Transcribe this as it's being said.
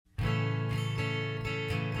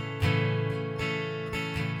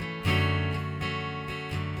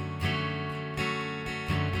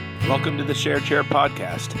Welcome to the Share Chair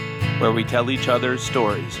podcast, where we tell each other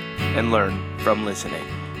stories and learn from listening.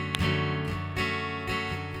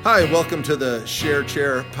 Hi, welcome to the Share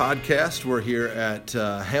Chair podcast. We're here at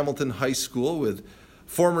Hamilton High School with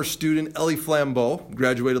former student Ellie Flamboe.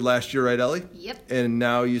 Graduated last year, right, Ellie? Yep. And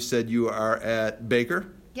now you said you are at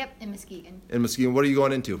Baker? Yep, in Muskegon. In Muskegon. What are you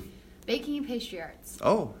going into? Baking and pastry arts.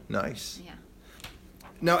 Oh, nice. Yeah.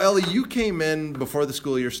 Now, Ellie, you came in before the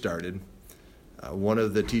school year started, one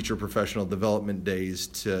of the teacher professional development days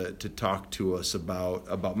to talk to us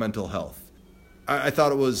about mental health. I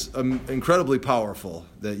thought it was incredibly powerful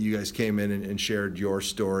that you guys came in and shared your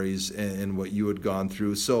stories and what you had gone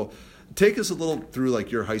through. So take us a little through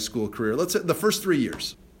like your high school career. Let's say the first 3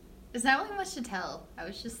 years. There's not really much to tell. I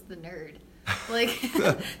was just the nerd. Like,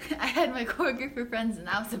 I had my core group of friends and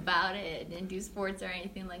that was about it. I didn't do sports or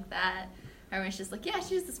anything like that. Everyone's just like, yeah,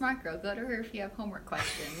 she's the smart girl. Go to her if you have homework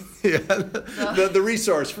questions. Yeah, the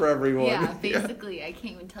resource for everyone. Yeah, basically, yeah. I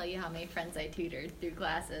can't even tell you how many friends I tutored through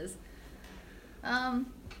classes.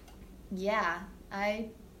 Yeah, I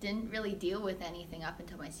didn't really deal with anything up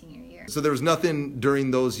until my senior year. So there was nothing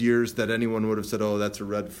during those years that anyone would have said, oh, that's a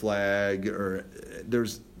red flag, or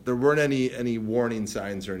there weren't any warning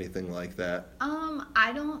signs or anything like that?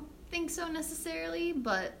 I don't think so necessarily,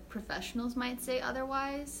 but professionals might say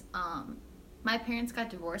otherwise. My parents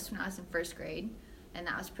got divorced when I was in first grade, and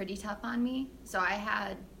that was pretty tough on me. So I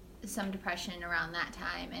had some depression around that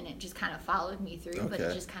time, and it just kind of followed me through, but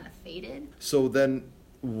it just kind of faded. So then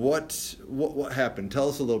what happened? Tell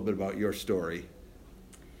us a little bit about your story.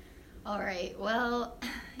 All right. Well,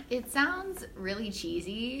 it sounds really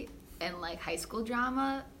cheesy and like high school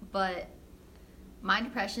drama, but my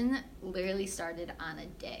depression literally started on a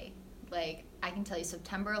day. Like, I can tell you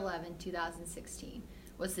September 11, 2016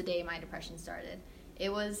 was the day my depression started.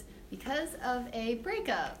 It was because of a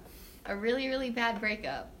breakup, a really, really bad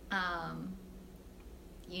breakup.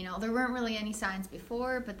 There weren't really any signs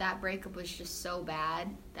before, but that breakup was just so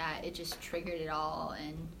bad that it just triggered it all,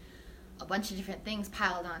 and a bunch of different things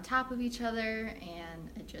piled on top of each other,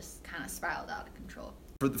 and it just kind of spiraled out of control.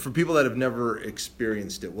 For people that have never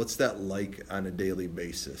experienced it, what's that like on a daily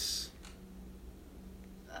basis?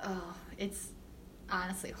 Oh, it's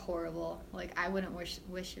honestly horrible. Like, I wouldn't wish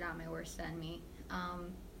it on my worst enemy.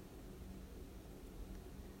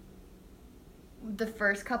 The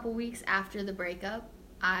first couple weeks after the breakup,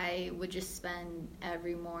 I would just spend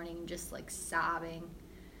every morning just like sobbing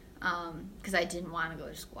because I didn't want to go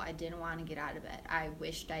to school. I didn't want to get out of bed. I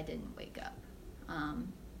wished I didn't wake up. I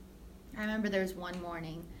remember there was one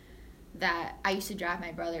morning that I used to drive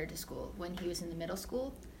my brother to school when he was in the middle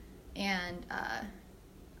school, and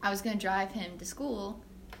I was going to drive him to school,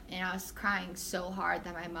 and I was crying so hard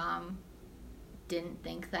that my mom didn't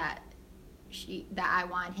think that I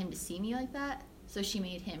wanted him to see me like that, so she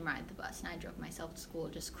made him ride the bus, and I drove myself to school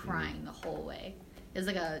just crying the whole way. It was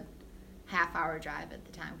like a half-hour drive at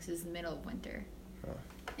the time because it was the middle of winter. Oh.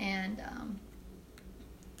 And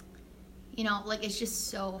it's just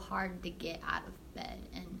so hard to get out of bed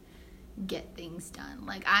and get things done.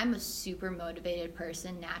 Like, I'm a super motivated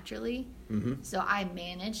person naturally, so I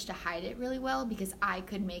managed to hide it really well because I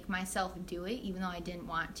could make myself do it even though I didn't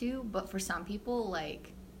want to. But for some people,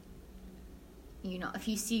 like, if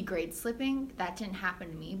you see grade slipping, that didn't happen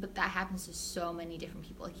to me, but that happens to so many different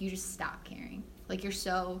people. Like, you just stop caring. Like, you're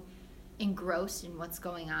so engrossed in what's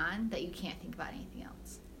going on that you can't think about anything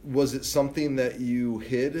else. Was it something that you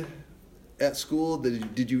hid at school?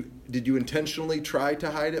 Did you intentionally try to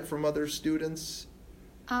hide it from other students?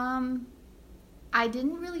 I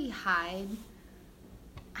didn't really hide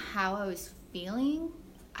how I was feeling.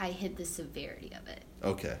 I hid the severity of it.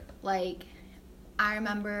 Okay. Like, I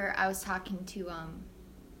remember I was talking to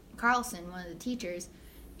Carlson, one of the teachers,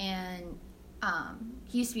 and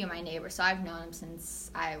he used to be my neighbor, so I've known him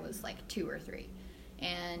since I was like 2 or 3.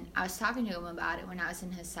 And I was talking to him about it when I was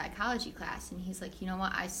in his psychology class, and he's like, you know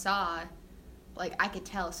what, I could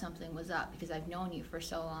tell something was up because I've known you for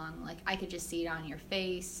so long. Like, I could just see it on your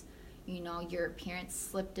face. Your appearance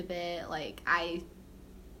slipped a bit. I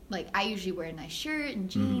usually wear a nice shirt and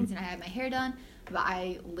jeans and I had my hair done, but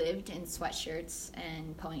I lived in sweatshirts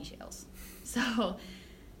and ponytails. So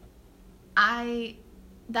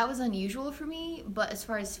that was unusual for me, but as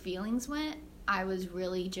far as feelings went, I was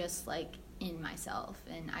really just like in myself,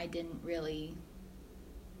 and I didn't really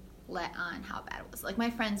let on how bad it was. Like, my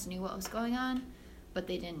friends knew what was going on, but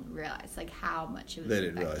they didn't realize like how much it was. They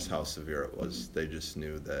didn't realize how severe it was. They just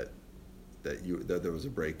knew that there was a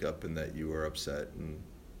breakup and that you were upset and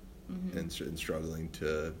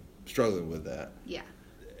struggling with that. Yeah.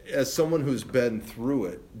 As someone who's been through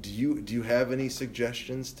it, do you have any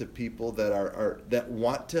suggestions to people that are that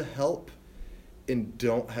want to help and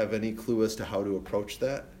don't have any clue as to how to approach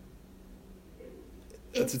that?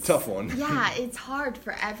 It's a tough one. Yeah, it's hard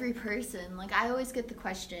for every person. Like, I always get the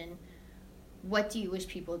question, what do you wish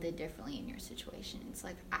people did differently in your situation? It's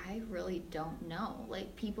like, I really don't know.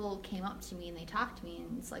 Like, people came up to me and they talked to me,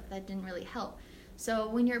 and it's like, that didn't really help. So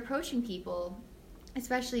when you're approaching people,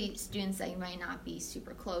 especially students that you might not be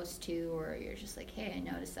super close to, or you're just like, hey, I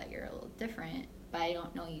noticed that you're a little different, but I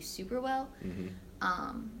don't know you super well,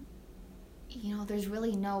 you know, there's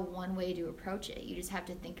really no one way to approach it. You just have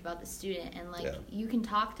to think about the student, and like, you can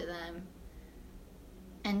talk to them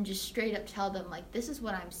and just straight up tell them, like, this is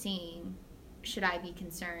what I'm seeing. Should I be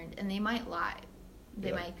concerned? And they might lie.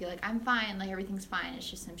 They might be like, I'm fine, like, everything's fine. It's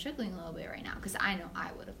just I'm struggling a little bit right now, because I know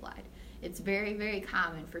I would have lied. It's very, very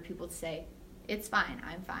common for people to say, it's fine,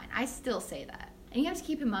 I'm fine. I still say that. And you have to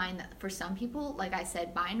keep in mind that for some people, like I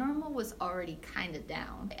said, binormal was already kind of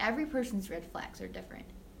down. Every person's red flags are different.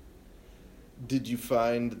 Did you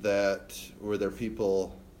find that, were there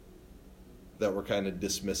people that were kind of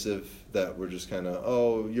dismissive, that were just kind of,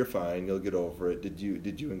 oh, you're fine, you'll get over it? Did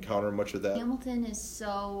you encounter much of that? Hamilton is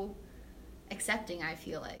so accepting, I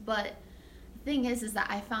feel like. But the thing is that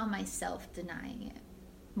I found myself denying it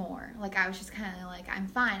more. Like, I was just kind of like, I'm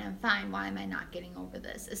fine, why am I not getting over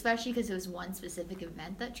this? Especially because it was one specific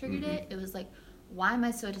event that triggered it. It was like, why am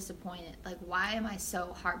I so disappointed? Like, why am I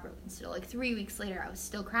so heartbroken still? Like, 3 weeks later, I was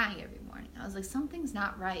still crying every morning. I was like, something's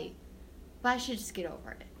not right, but I should just get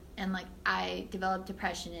over it. And, like, I developed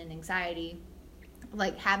depression and anxiety.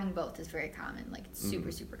 Like, having both is very common. Like, it's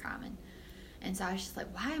super, super common. And so I was just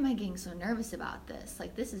like, why am I getting so nervous about this?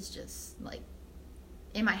 Like, this is just, like,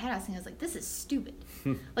 in my head, I was thinking, like, this is stupid.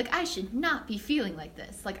 Like, I should not be feeling like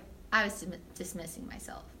this. Like, I was dismissing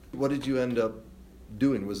myself. What did you end up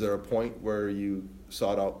doing? Was there a point where you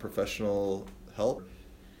sought out professional help?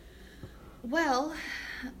 Well,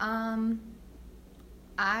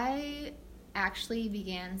 I actually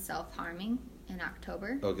began self-harming in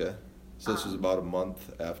October. Okay. So this was about a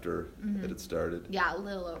month after it had started? Yeah, a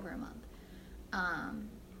little over a month.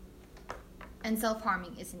 And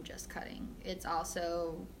self-harming isn't just cutting. It's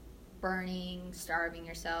also burning, starving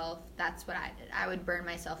yourself. That's what I did. I would burn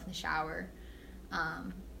myself in the shower.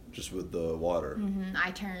 Just with the water?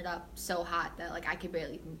 I turned it up so hot that, like, I could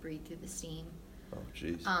barely even breathe through the steam. Oh,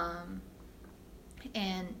 jeez.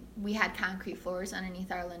 And we had concrete floors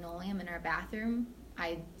underneath our linoleum in our bathroom.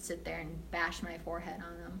 I'd sit there and bash my forehead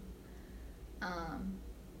on them.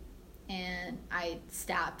 And I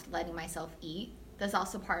stopped letting myself eat. That's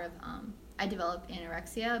also part of, I developed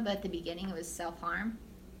anorexia, but at the beginning it was self-harm.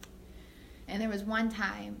 And there was one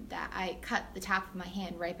time that I cut the top of my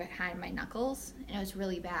hand right behind my knuckles, and it was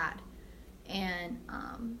really bad. And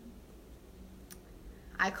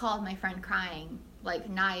I called my friend crying, like,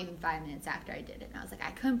 not even 5 minutes after I did it. And I was like,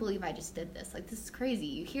 I couldn't believe I just did this. Like, this is crazy.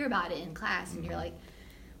 You hear about it in class, and you're like,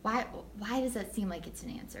 why does that seem like it's an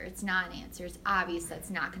answer? It's not an answer. It's obvious that's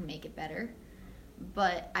not going to make it better.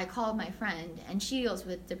 But I called my friend, and she deals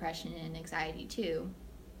with depression and anxiety too.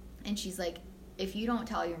 And she's like, if you don't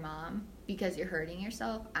tell your mom because you're hurting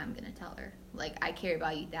yourself, I'm going to tell her. Like, I care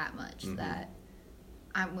about you that much that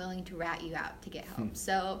I'm willing to rat you out to get help.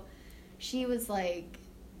 So she was like,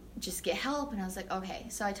 just get help. And I was like, okay.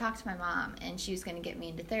 So I talked to my mom, and she was going to get me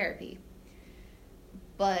into therapy.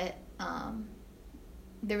 But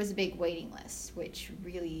there was a big waiting list, which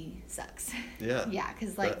really sucks. Yeah. Yeah,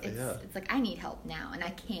 because, like, it's like, I need help now, and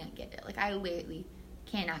I can't get it. Like, I literally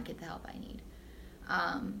cannot get the help I need.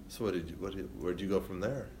 So where'd you go from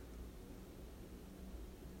there?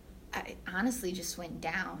 I honestly just went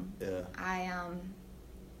down. Yeah.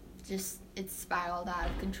 It spiraled out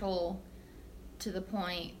of control to the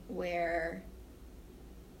point where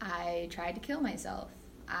I tried to kill myself.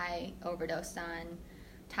 I overdosed on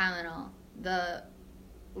Tylenol. The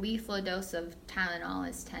lethal dose of Tylenol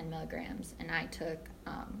is 10 milligrams, and I took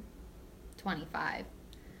 25,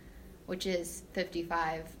 which is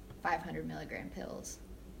 55 500 milligram pills.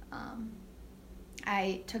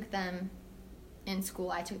 I took them in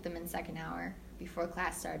school. I took them in second hour before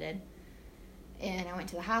class started, and I went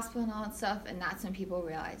to the hospital and all that stuff, and that's when people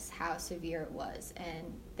realized how severe it was.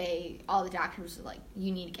 And all the doctors were like,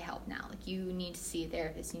 you need to get help now. Like, you need to see a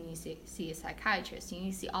therapist, you need to see a psychiatrist, you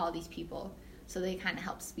need to see all these people. So they kind of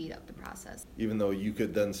helped speed up the process. Even though you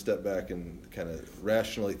could then step back and kind of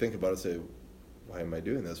rationally think about it and say, why am I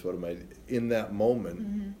doing this? What am I in that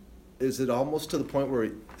moment? Is it almost to the point where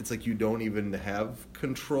it's like you don't even have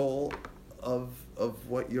control of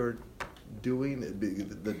what you're doing?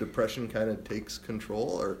 The depression kind of takes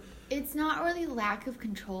control, or? It's not really lack of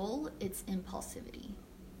control, it's impulsivity.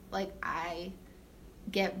 Like, I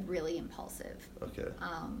get really impulsive. Okay.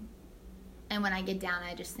 And when I get down,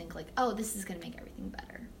 I just think, like, oh, this is going to make everything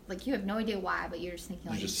better. Like, you have no idea why, but you're just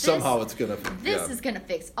thinking, like, somehow it's going to... This is going to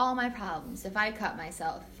fix all my problems. If I cut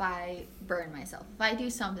myself, if I burn myself, if I do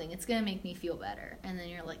something, it's going to make me feel better. And then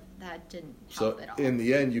you're like, that didn't help at all. So, in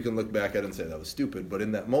the end, you can look back at it and say, that was stupid. But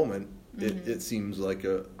in that moment, it seems like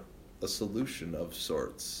a solution of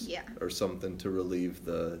sorts. Yeah. Or something to relieve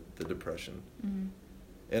the depression. Mm-hmm.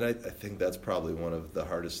 And I think that's probably one of the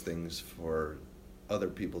hardest things for other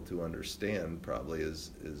people to understand, probably,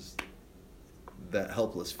 is that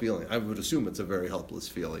helpless feeling. I would assume it's a very helpless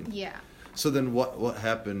feeling. Yeah. So then what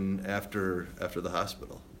happened after the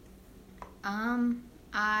hospital?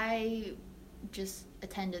 I just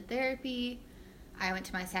attended therapy. I went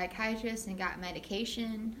to my psychiatrist and got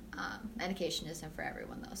medication. Medication isn't for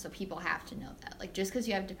everyone, though, so people have to know that. Like, just because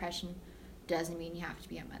you have depression doesn't mean you have to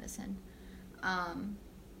be on medicine.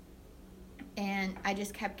 And I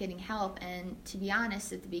just kept getting help. And to be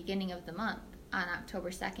honest, at the beginning of the month, on October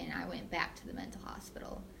 2nd, I went back to the mental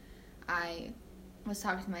hospital. I was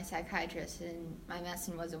talking to my psychiatrist, and my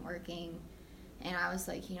medicine wasn't working. And I was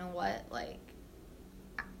like, you know what? Like,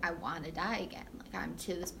 I want to die again. Like, I'm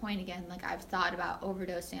to this point again. Like, I've thought about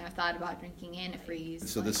overdosing. I've thought about drinking antifreeze.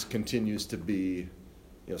 So this continues to be,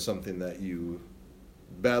 something that you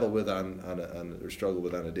battle with or struggle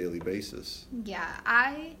with on a daily basis. Yeah,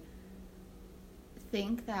 I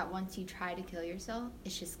think that once you try to kill yourself,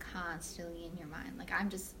 it's just constantly in your mind. Like,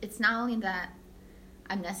 it's not only that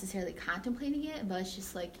I'm necessarily contemplating it, but it's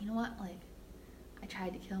just like, you know what? Like, I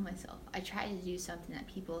tried to kill myself. I tried to do something that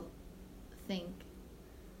people think.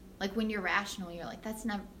 Like, when you're rational, you're like, that's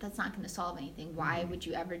not going to solve anything. Why would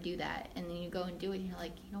you ever do that? And then you go and do it, and you're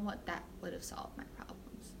like, you know what? That would have solved my problems.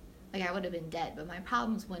 Like, I would have been dead, but my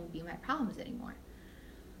problems wouldn't be my problems anymore.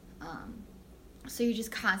 So you're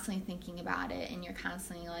just constantly thinking about it, and you're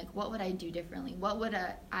constantly like, what would I do differently? What would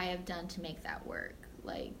I have done to make that work?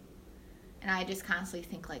 Like, and I just constantly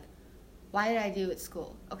think, like, why did I do it at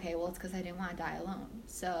school? Okay, well, it's because I didn't want to die alone.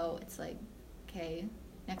 So it's like, okay,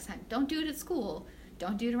 next time, don't do it at school.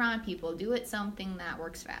 Don't do it around people. Do it something that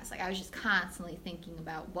works fast. Like, I was just constantly thinking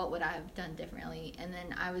about what would I have done differently, and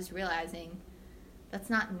then I was realizing that's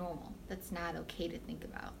not normal. That's not okay to think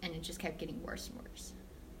about, and it just kept getting worse and worse.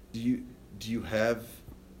 Do you have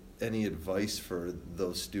any advice for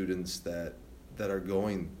those students that are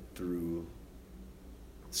going through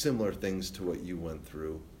similar things to what you went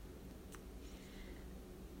through?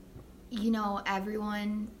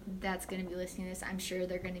 Everyone that's going to be listening to this, I'm sure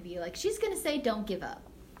they're going to be like, she's going to say don't give up.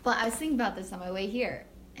 But I was thinking about this on my way here,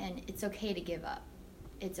 and it's okay to give up.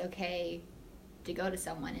 It's okay to go to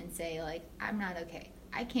someone and say, like, I'm not okay.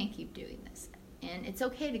 I can't keep doing this. And it's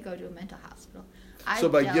okay to go to a mental hospital. So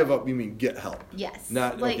by give up, you mean get help? Yes.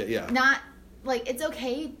 Not, it's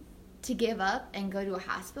okay to give up and go to a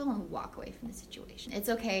hospital and walk away from the situation. It's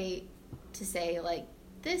okay to say, like,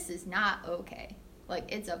 this is not okay.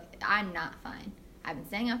 Like, it's okay. I'm not fine. I've been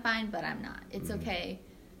saying I'm fine, but I'm not. It's okay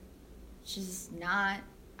to just not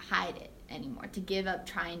hide it anymore, to give up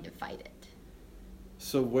trying to fight it.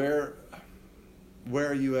 So where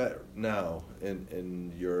are you at now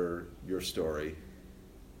in your story?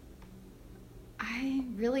 I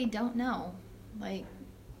really don't know. Like,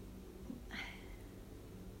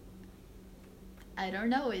 I don't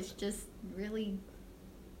know. It's just really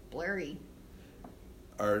blurry.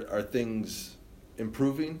 Are things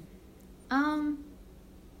improving?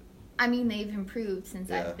 I mean, they've improved since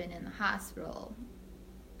I've been in the hospital,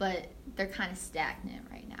 but they're kind of stagnant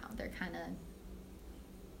right now.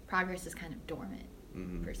 Progress is kind of dormant,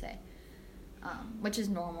 per se, which is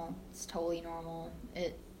normal. It's totally normal.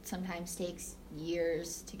 It sometimes takes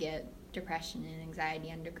years to get depression and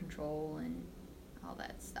anxiety under control and all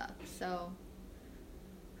that stuff. So,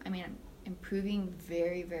 I mean, I'm improving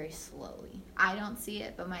very, very slowly. I don't see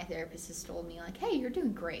it, but my therapist has told me, like, hey, you're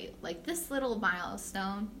doing great. Like, this little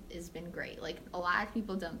milestone has been great. Like, a lot of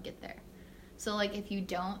people don't get there. So, like, if you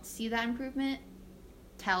don't see that improvement,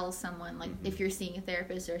 tell someone, like, if you're seeing a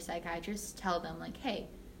therapist or a psychiatrist, tell them, like, hey,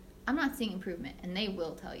 I'm not seeing improvement. And they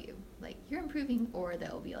will tell you, like, you're improving, or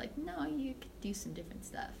they'll be like, no, you could do some different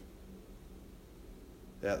stuff.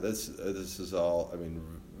 Yeah, this is all, I mean,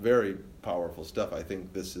 very powerful stuff. I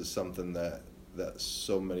think this is something that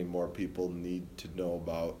so many more people need to know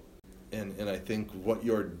about. And I think what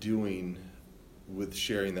you're doing with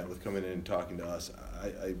sharing that, with coming in and talking to us,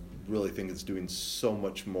 I really think it's doing so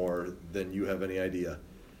much more than you have any idea.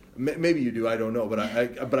 Maybe you do, I don't know, but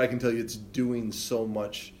I can tell you it's doing so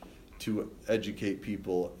much to educate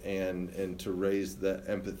people and to raise the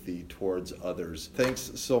empathy towards others.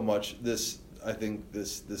 Thanks so much. I think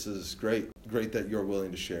this is great. Great that you're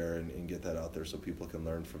willing to share and get that out there so people can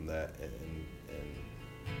learn from that and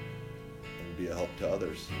be a help to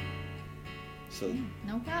others. So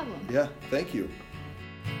no problem. yeah, thank you.